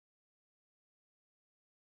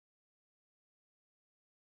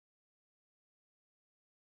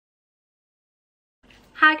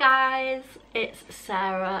Hi guys, it's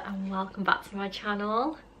Sarah and welcome back to my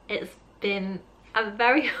channel. It's been a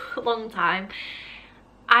very long time.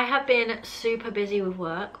 I have been super busy with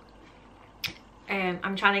work.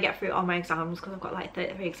 I'm trying to get through all my exams because I've got like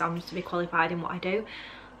 33 exams to be qualified in what I do.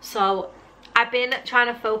 So I've been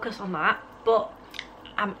trying to focus on that, but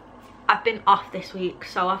I've been off this week,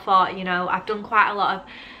 so I thought, you know, I've done quite a lot of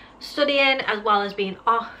studying as well as being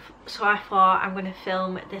off, so I thought I'm going to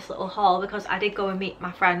film this little haul because I did go and meet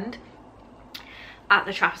my friend at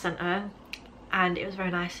the Trafford Centre and it was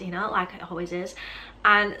very nice seeing her, like it always is.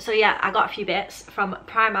 And so yeah, I got a few bits from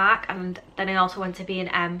Primark and then I also went to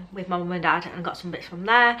B&M with my mum and dad and got some bits from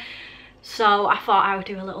there. So I thought I would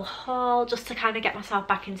do a little haul just to kind of get myself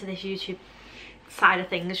back into this YouTube side of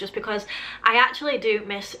things, just because I actually do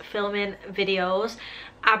miss filming videos.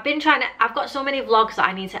 I've got so many vlogs that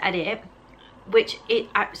I need to edit, which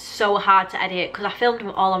it's so hard to edit because I filmed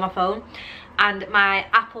them all on my phone and my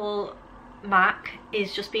Apple Mac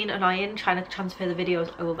is just being annoying trying to transfer the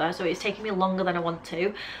videos over, so it's taking me longer than I want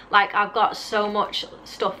to. Like, I've got so much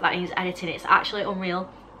stuff that needs editing, it's actually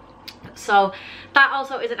unreal. So that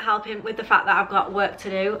also isn't helping with the fact that I've got work to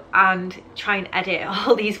do and try and edit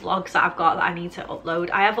all these vlogs that I've got that I need to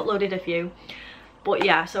upload. I have uploaded a few, but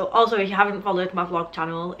yeah. So also, if you haven't followed my vlog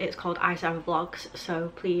channel, it's called i7 Vlogs,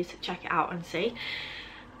 so please check it out and see.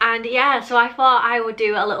 And yeah, so I thought I would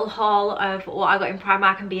do a little haul of what I got in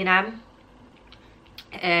Primark and B&M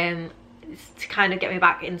to kind of get me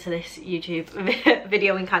back into this YouTube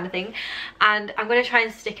videoing kind of thing. And I'm going to try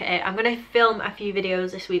and stick at it. I'm going to film a few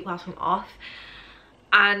videos this week whilst I'm off,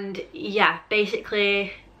 and yeah,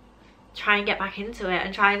 basically try and get back into it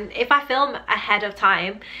and try and, if I film ahead of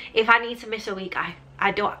time, if I need to miss a week,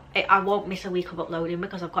 I won't miss a week of uploading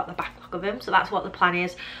because I've got the backlog of them. So that's what the plan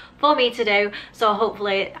is for me to do, so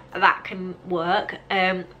hopefully that can work.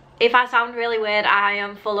 If I sound really weird, I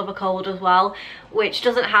am full of a cold as well, which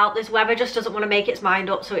doesn't help. This weather just doesn't want to make its mind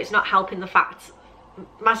up, so it's not helping the fact.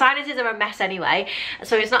 My sinuses are a mess anyway,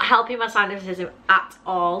 so it's not helping my sinuses at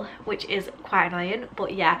all, which is quite annoying.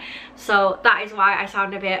 But yeah, so that is why I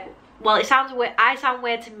sound a bit, well, it sounds weird. I sound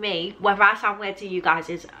weird to me. Whether I sound weird to you guys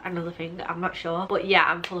is another thing, I'm not sure. But yeah,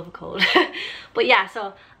 I'm full of a cold. But yeah,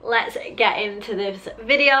 so let's get into this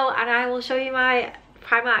video and I will show you my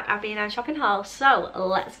Primark and B&M shopping haul. So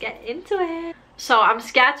let's get into it. So I'm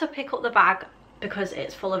scared to pick up the bag because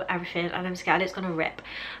it's full of everything and I'm scared it's gonna rip.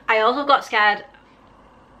 I also got scared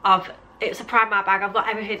of, it's a Primark bag, I've got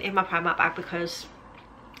everything in my Primark bag because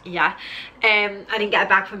yeah, I didn't get a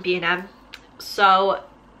bag from B&M. So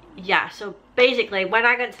yeah, so basically when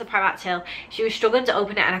I went to the Primark till, she was struggling to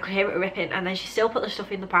open it and I could hear it ripping, and then she still put the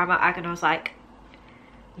stuff in the Primark bag and I was like,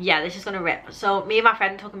 yeah, this is gonna rip. So me and my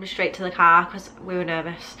friend took him straight to the car because we were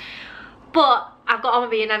nervous. But I've got all my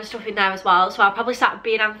B&M stuff in there as well, so I'll probably start with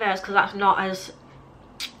B&M first because that's not as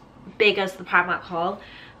big as the Primark haul.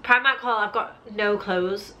 Primark haul, I've got no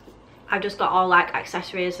clothes. I've just got all like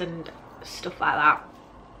accessories and stuff like that.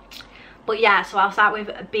 But yeah, so I'll start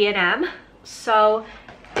with B&M. So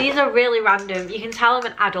these are really random. You can tell I'm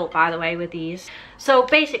an adult, by the way, with these. So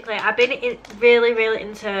basically, I've been really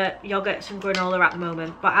into yogurts and granola at the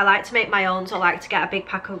moment, but I like to make my own, so I like to get a big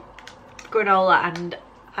pack of granola and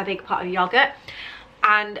a big pot of yogurt.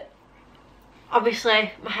 And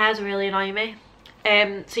obviously, my hair's really annoying me.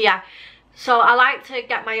 So yeah, so I like to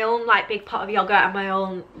get my own like big pot of yogurt and my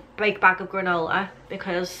own big bag of granola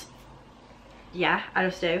because yeah, I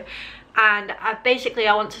just do. And I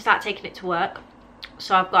want to start taking it to work,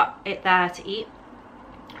 so I've got it there to eat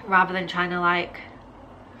rather than trying to, like,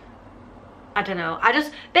 I don't know,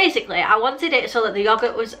 I wanted it so that the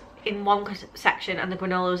yogurt was in one section and the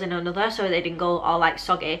granola was in another, so they didn't go all like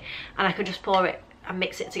soggy and I could just pour it and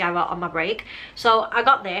mix it together on my break. So I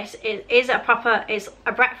got this. It's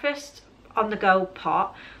a breakfast on the go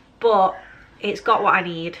pot, but it's got what I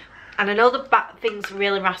need. And I know the thing's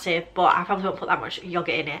really massive, but I probably won't put that much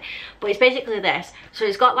yogurt in it. But it's basically this. So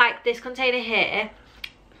it's got like this container here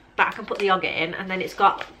that I can put the yogurt in, and then it's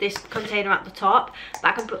got this container at the top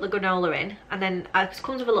that I can put the granola in, and then it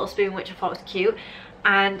comes with a little spoon, which I thought was cute.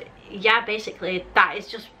 And yeah, basically that is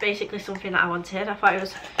just basically something that I wanted. I thought it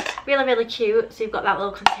was really cute. So you've got that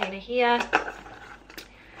little container here,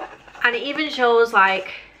 and it even shows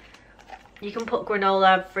like you can put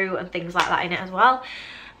granola, fruit and things like that in it as well.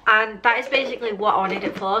 And that is basically what I wanted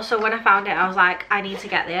it for. So when I found it, I was like, I need to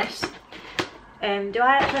get this. Do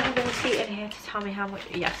I actually have the receipt in here to tell me how much?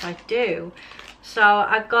 Yes, I do. So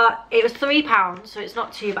I got, it was £3, so it's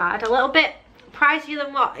not too bad. A little bit pricier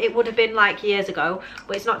than what it would have been like years ago,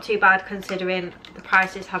 but it's not too bad considering the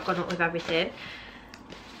prices have gone up with everything.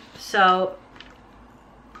 So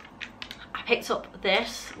I picked up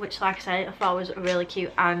this, which like I said, I thought was really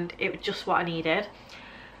cute and it was just what I needed.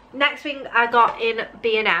 Next thing I got in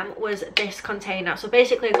B&M was this container. So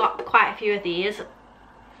basically I got quite a few of these,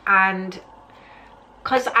 and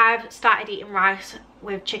because I've started eating rice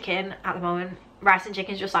with chicken at the moment, rice and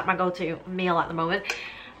chicken is just like my go-to meal at the moment,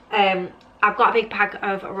 I've got a big bag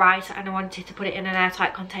of rice and I wanted to put it in an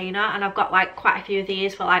airtight container, and I've got like quite a few of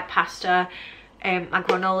these for like pasta, like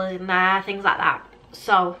granolas in there, things like that.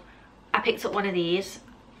 So I picked up one of these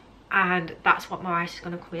and that's what my rice is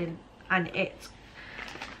going to come in, and it's,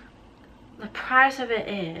 the price of it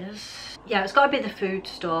is, yeah, it's got to be the food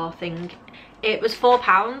store thing. It was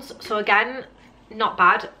 £4, so again, not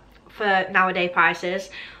bad for nowadays prices.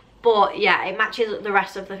 But yeah, it matches the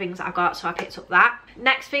rest of the things that I got, so I picked up that.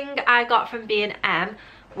 Next thing I got from B&M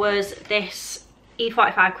was this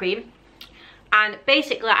E45 cream. And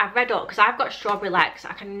basically I've read up, because I've got strawberry legs.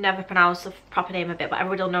 I can never pronounce the proper name of it, but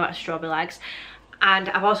everybody will know it's strawberry legs. And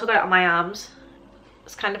I've also got it on my arms.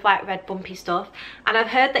 It's kind of like red bumpy stuff, and I've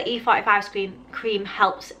heard that E45 cream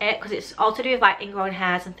helps it because it's all to do with like ingrown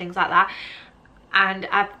hairs and things like that, and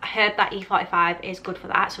I've heard that E45 is good for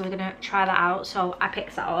that, so we're gonna try that out. So I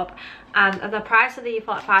picked that up, and the price of the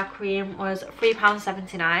E45 cream was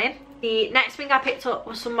 £3.79. The next thing I picked up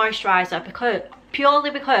was some moisturiser, purely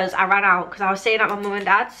because I ran out, because I was staying at my mum and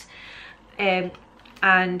dad's, and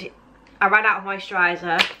I ran out of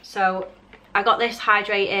moisturiser. So I got this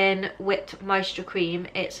hydrating whipped moisture cream.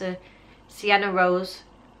 It's a Sienna Rose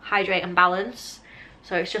Hydrate and Balance.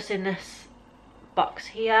 So it's just in this box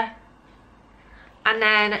here. And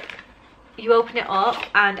then you open it up,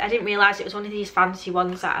 and I didn't realise it was one of these fancy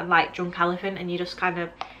ones that are like Drunk Elephant, and you just kind of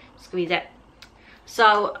squeeze it.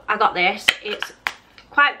 So I got this. It's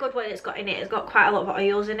quite good what it's got in it. It's got quite a lot of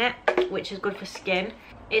oils in it, which is good for skin.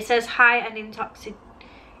 It says high and antioxidants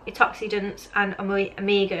and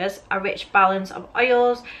omegas, a rich balance of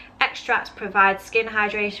oils. Extracts provide skin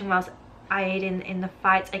hydration whilst aiding in the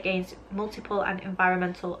fight against multiple and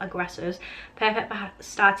environmental aggressors. Perfect for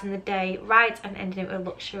starting the day right and ending it with a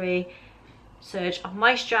luxury surge of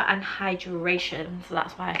moisture and hydration. So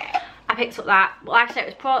that's why I picked up that. But like I said,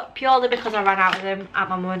 it was purely because I ran out of them at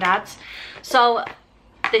my mum and dad's. So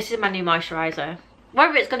this is my new moisturiser.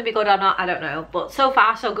 Whether it's going to be good or not, I don't know, but so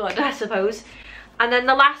far so good, I suppose. And then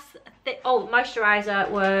the last moisturiser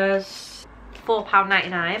was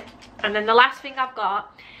 £4.99. And then the last thing I've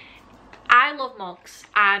got, I love mugs,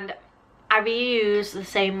 and I reuse the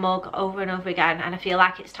same mug over and over again, and I feel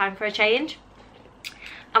like it's time for a change.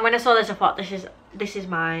 And when I saw this, I thought, this is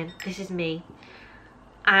mine, this is me.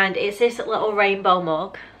 And it's this little rainbow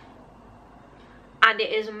mug, and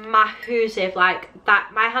it is massive, like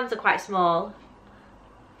that. My hands are quite small.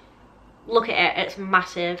 Look at it, it's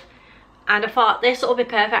massive. And I thought this will be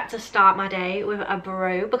perfect to start my day with a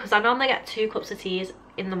brew, because I normally get 2 cups of tea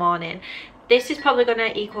in the morning. This is probably going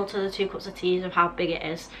to equal to the 2 cups of tea of how big it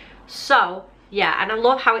is. So yeah, and I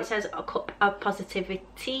love how it says a cup of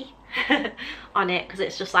positivity on it, because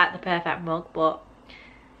it's just like the perfect mug. But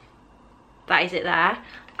that is it there.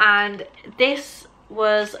 And this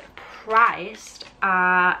was priced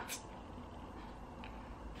at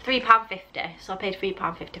 £3.50, so I paid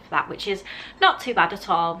 £3.50 for that, which is not too bad at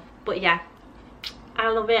all. But yeah, I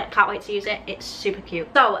love it, can't wait to use it, it's super cute.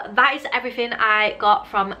 So that is everything I got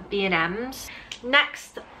from B&M's.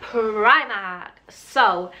 Next, Primark.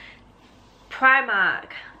 So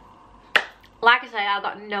Primark, like I say, I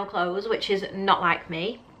got no clothes, which is not like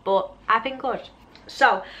me, but I've been good.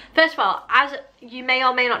 So first of all, as you may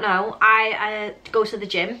or may not know, I go to the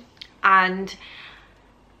gym, and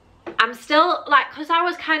I'm still like, because I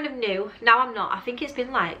was kind of new, now I'm not. I think it's been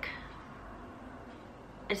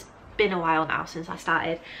a while now since I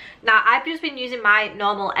started. Now I've just been using my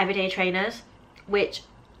normal everyday trainers, which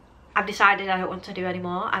I've decided I don't want to do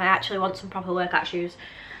anymore, and I actually want some proper workout shoes.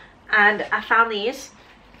 And I found these,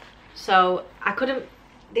 so I couldn't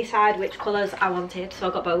decide which colours I wanted, so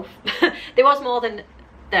I got both. There was more than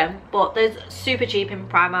them, but they're super cheap in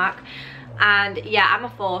Primark. And yeah, I'm a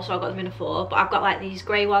 4, so I got them in a 4, but I've got like these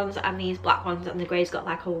grey ones and these black ones, and the grey's got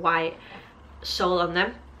like a white sole on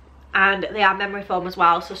them, and they are memory foam as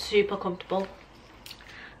well, so super comfortable.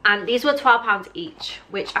 And these were £12 each,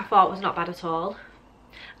 which I thought was not bad at all,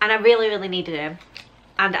 and I really needed them,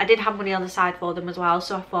 and I did have money on the side for them as well,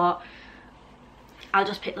 so I thought I'll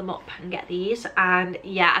just pick them up and get these. And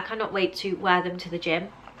yeah, I cannot wait to wear them to the gym.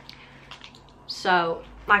 So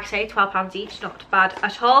like I say, £12 each, not bad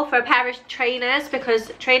at all for a pair of trainers,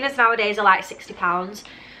 because trainers nowadays are like £60,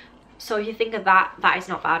 so if you think of that, that is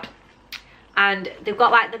not bad. And they've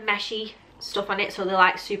got like the meshy stuff on it, so they're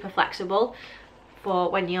like super flexible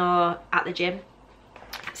for when you're at the gym.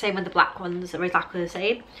 Same with the black ones, they're exactly the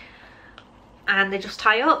same. And they just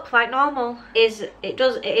tie up like normal. It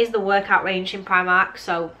is the workout range in Primark,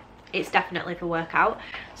 so it's definitely for workout.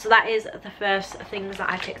 So that is the first things that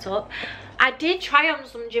I picked up. I did try on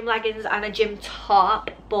some gym leggings and a gym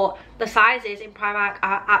top, but the sizes in Primark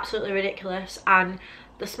are absolutely ridiculous, and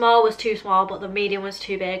the small was too small but the medium was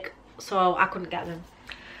too big, so I couldn't get them.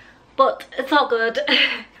 But it's all good.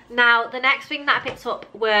 Now the next thing that I picked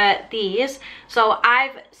up were these. So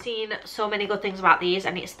I've seen so many good things about these,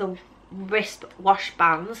 and it's the wrist wash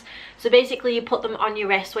bands. So basically you put them on your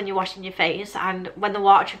wrist when you're washing your face, and when the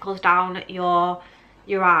water trickles down your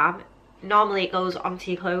arm, normally it goes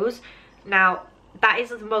onto your clothes. Now that is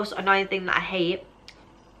the most annoying thing that I hate,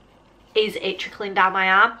 is it trickling down my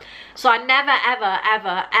arm. So I never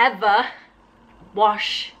ever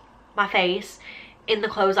wash my face in the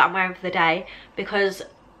clothes that I'm wearing for the day, because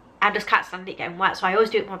I just can't stand it getting wet. So I always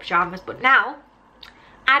do it in my pajamas, but now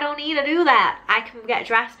I don't need to do that. I can get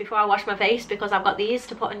dressed before I wash my face because I've got these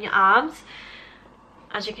to put on your arms,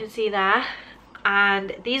 as you can see there.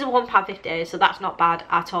 And these are £1.50, so that's not bad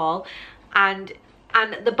at all. And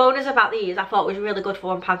the bonus about these I thought was really good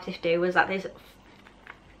for £1.50 was that there's...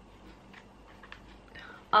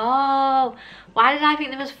 Oh, why did I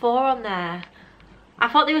think there was 4 on there? I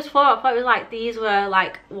thought there was 4. I thought it was like these were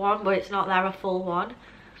like 1, but it's not. They're a full one.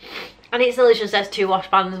 And it still just says 2 wash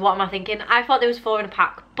bands. What am I thinking? I thought there was 4 in a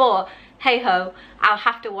pack, but hey ho, I'll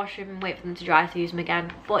have to wash them and wait for them to dry to use them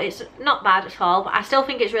again. But it's not bad at all. But I still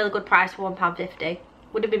think it's really good price for £1.50.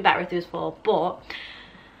 Would have been better if there was 4, but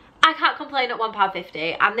I can't complain at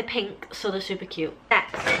 £1.50. And they're pink, so they're super cute.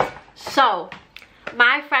 Next, so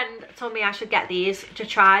my friend told me I should get these to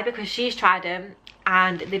try because she's tried them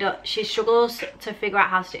and she struggles to figure out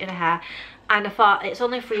how to do it in her hair. And I thought it's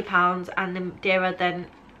only £3 and they're dearer than...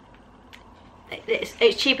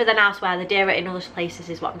 It's cheaper than elsewhere. The dearer in other places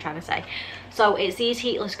is what I'm trying to say. So it's these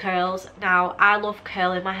heatless curls. Now I love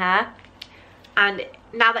curling my hair, and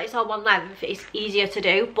now that it's all one length it's easier to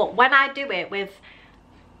do, but when I do it with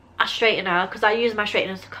a straightener, because I use my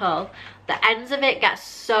straighteners to curl, the ends of it get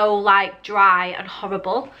so like dry and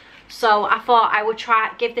horrible. So I thought I would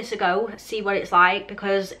give this a go, see what it's like,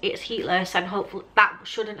 because it's heatless and hopefully that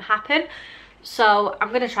shouldn't happen. So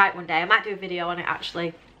I'm gonna try it one day. I might do a video on it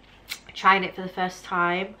actually, trying it for the first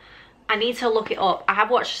time. I need to look it up. I have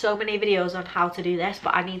watched so many videos on how to do this,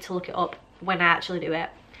 but I need to look it up when I actually do it.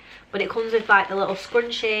 But it comes with like the little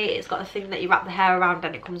scrunchie, it's got a thing that you wrap the hair around,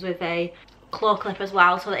 and it comes with a claw clip as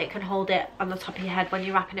well so that it can hold it on the top of your head when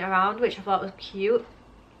you're wrapping it around, which I thought was cute.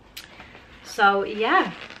 So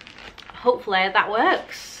yeah, hopefully that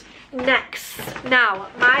works. Next, now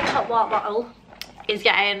my hot water bottle is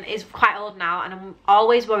quite old now, and I'm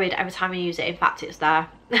always worried every time I use it. In fact, it's there.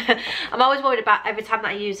 I'm always worried about every time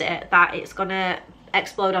that I use it that it's gonna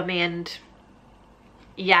explode on me, and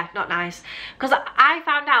yeah, not nice. Because I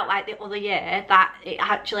found out like the other year that it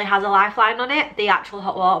actually has a lifeline on it, the actual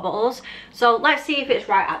hot water bottles. So let's see if it's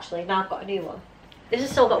right actually. Now I've got a new one. This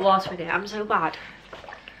has still got water in it. I'm so bad.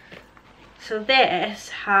 So this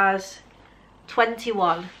has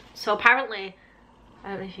 21. So apparently,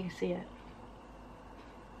 I don't know if you can see it.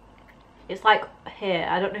 It's like here.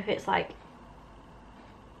 I don't know if it's like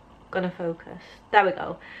gonna focus. There we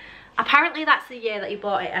go. Apparently that's the year that you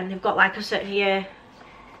bought it, and they've got like a certain year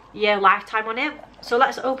lifetime on it. So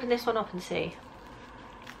let's open this one up and see.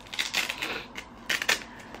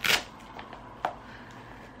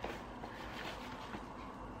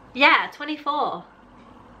 Yeah, 24.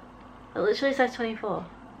 It literally says 24.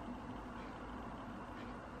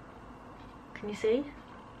 Can you see?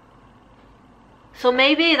 So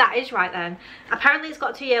maybe that is right then. Apparently it's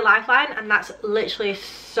got a 2-year lifeline, and that's literally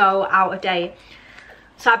so out of date.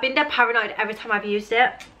 So I've been dead paranoid every time I've used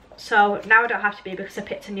it. So now I don't have to be, because I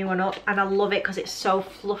picked a new one up, and I love it because it's so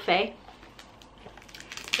fluffy.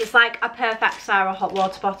 It's like a perfect Sarah hot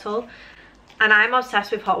water bottle, and I'm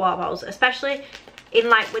obsessed with hot water bottles, especially in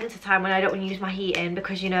like winter time when I don't want to use my heating,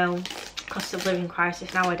 because you know, cost of living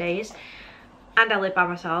crisis nowadays, and I live by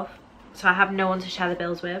myself, so I have no one to share the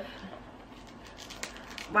bills with.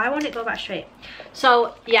 Why won't it go back straight?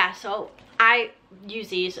 So yeah, so I use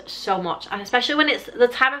these so much, and especially when it's the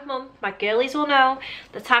time of month, my girlies will know,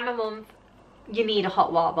 the time of month you need a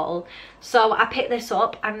hot water bottle. So I picked this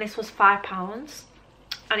up, and this was £5,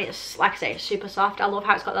 and it's, like I say, it's super soft. I love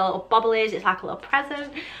how it's got the little bobblies. It's like a little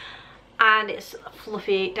present, and it's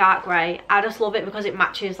fluffy dark grey. I just love it because it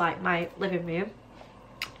matches like my living room,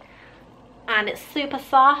 and it's super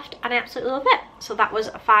soft, and I absolutely love it. So that was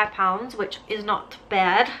 £5, which is not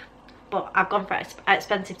bad, but I've gone for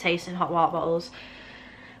expensive taste in hot water bottles.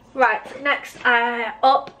 Right, next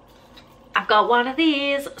up, I I've got one of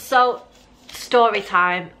these. So story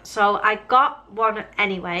time. So I got one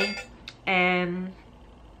anyway.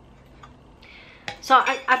 So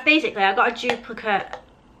I basically I got a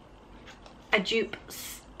dupe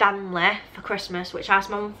Stanley for Christmas, which I asked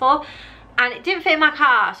my mum for, and it didn't fit in my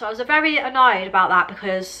car. So I was very annoyed about that,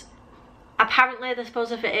 because apparently they're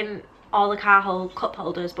supposed to fit in all the cup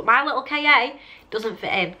holders, but my little KA doesn't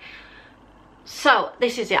fit in. So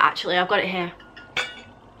this is it, actually. I've got it here.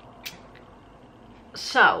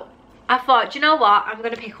 So I thought, do you know what, I'm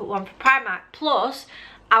going to pick up one for Primark, plus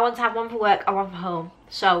I want to have one for work and one for home.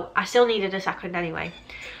 So I still needed a second anyway.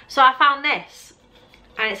 So I found this,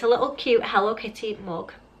 and it's a little cute Hello Kitty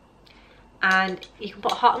mug, and you can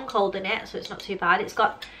put hot and cold in it, so it's not too bad. It's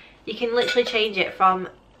got, you can literally change it from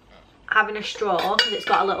having a straw, because it's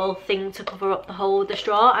got a little thing to cover up the hole with the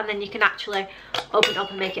straw, and then you can actually open it up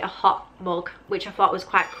and make it a hot mug, which I thought was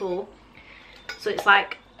quite cool. So it's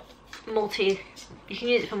like you can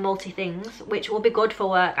use it for multi things, which will be good for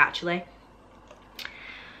work actually.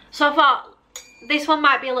 So I thought this one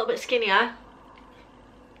might be a little bit skinnier.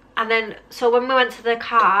 And then, so when we went to the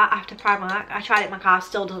car after Primark, I tried it in my car,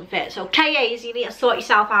 still doesn't fit. So KAs, you need to sort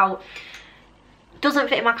yourself out. Doesn't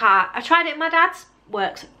fit in my car. I tried it in my dad's,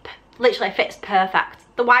 works, literally fits perfect.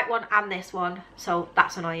 The white one and this one, so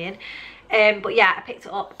that's annoying. But yeah, I picked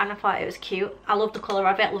it up and I thought it was cute. I love the colour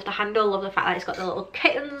of it, love the handle, love the fact that it's got the little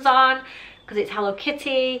kittens on, because it's Hello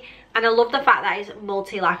Kitty. And I love the fact that it's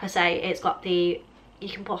multi, like I say. It's got the, you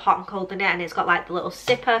can put hot and cold in it, and it's got like the little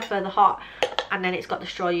sipper for the hot, and then it's got the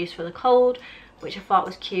straw used for the cold, which I thought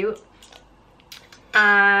was cute.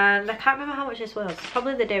 And I can't remember how much this was. It's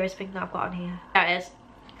probably the dearest thing that I've got on here. There it is.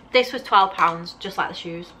 This was £12, just like the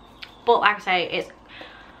shoes. But like I say,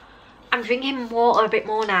 I'm drinking water a bit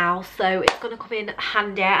more now, so it's going to come in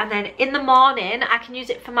handy. And then in the morning, I can use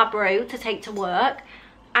it for my brew to take to work,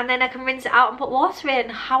 and then I can rinse it out and put water in.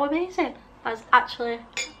 How amazing. That's actually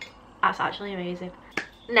amazing.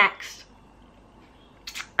 Next,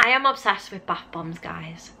 I am obsessed with bath bombs,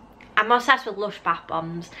 guys. I'm obsessed with Lush bath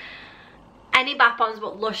bombs. Any bath bombs,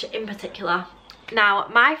 but Lush in particular. Now,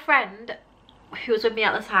 my friend who was with me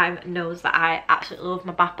at the time knows that I absolutely love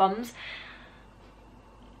my bath bombs.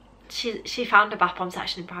 She found a bath bomb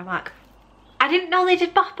section in Primark. I didn't know they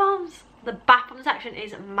did bath bombs. The bath bomb section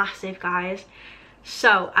is massive, guys.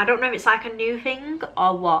 So I don't know if it's like a new thing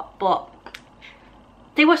or what, but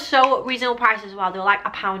they were so reasonable prices as well. They were like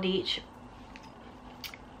 £1 each,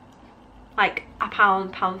 like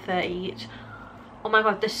 £1.30 each. Oh my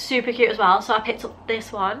god, they're super cute as well. So I picked up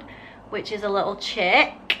this one, which is a little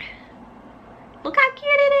chick. Look how cute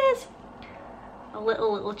it is. A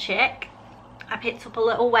little chick. I picked up a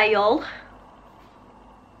little whale,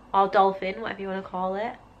 or dolphin, whatever you want to call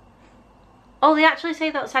it. Oh, they actually say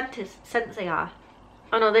what scents they are.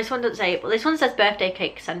 Oh no, this one doesn't say it, but this one says birthday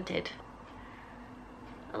cake scented.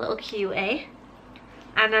 A little cutie.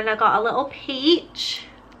 And then I got a little peach.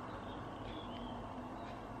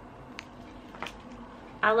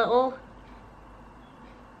 A little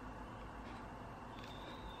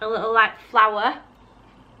like flower.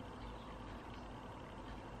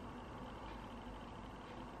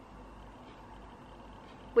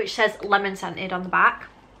 Which says lemon scented on the back.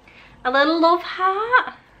 A little love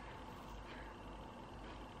heart.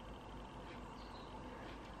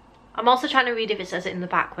 I'm also trying to read if it says it in the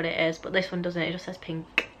back what it is, but this one doesn't, it just says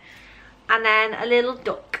pink. And then a little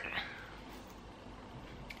duck.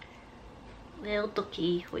 Little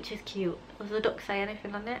ducky, which is cute. Does the duck say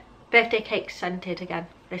anything on it? Birthday cake scented again,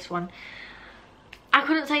 this one. I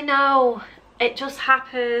couldn't say no. It just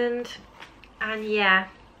happened. And yeah.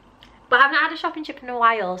 But I've not had a shopping trip in a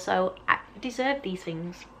while, so I deserve these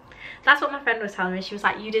things. That's what my friend was telling me. She was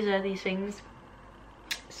like, you deserve these things.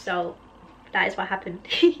 So that is what happened.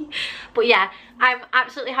 But yeah, I'm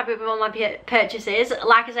absolutely happy with all my purchases.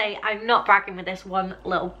 Like I say, I'm not bragging with this one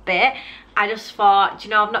little bit. I just thought, you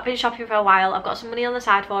know, I've not been shopping for a while. I've got some money on the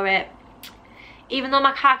side for it. Even though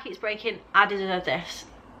my car keeps breaking, I deserve this.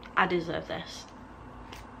 I deserve this.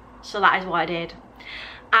 So that is what I did.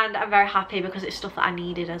 And I'm very happy because it's stuff that I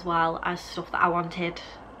needed as well as stuff that I wanted.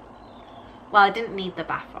 Well, I didn't need the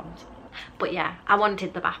bath bombs, but yeah, I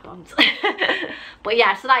wanted the bath bombs. But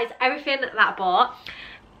yeah, so that is everything that I bought.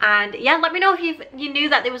 And yeah, let me know if you knew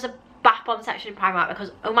that there was a bath bomb section in Primark,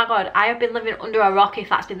 because oh my god, I have been living under a rock if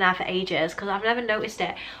that's been there for ages, because I've never noticed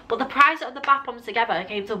it. But the price of the bath bombs together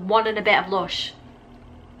came to one and a bit of Lush.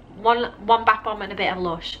 One bath bomb and a bit of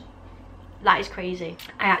Lush. That is crazy.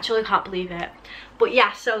 I actually can't believe it. But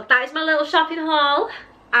yeah, so that is my little shopping haul,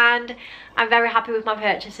 and I'm very happy with my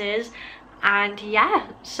purchases. And yeah,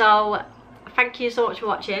 so thank you so much for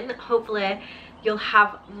watching. Hopefully you'll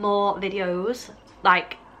have more videos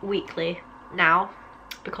like weekly now,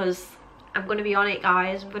 because I'm going to be on it,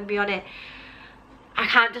 guys. I'm going to be on it. I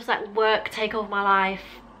can't just let work take over my life.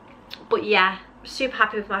 But yeah, super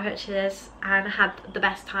happy with my purchases and had the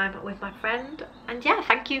best time with my friend. And yeah,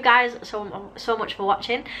 thank you guys so much for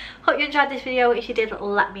watching. Hope you enjoyed this video. If you did,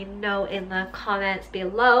 let me know in the comments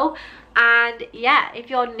below. And yeah, if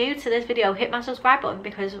you're new to this video, hit my subscribe button,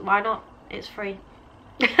 because why not? It's free.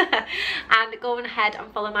 And go on ahead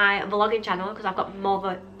and follow my vlogging channel, because I've got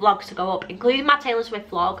more vlogs to go up, including my Taylor Swift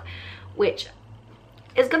vlog, which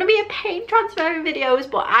is going to be a pain transferring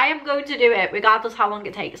videos, but I am going to do it regardless how long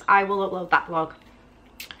it takes. I will upload that vlog.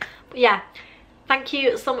 But yeah, thank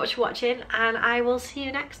you so much for watching, and I will see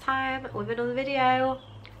you next time with another video.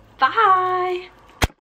 Bye.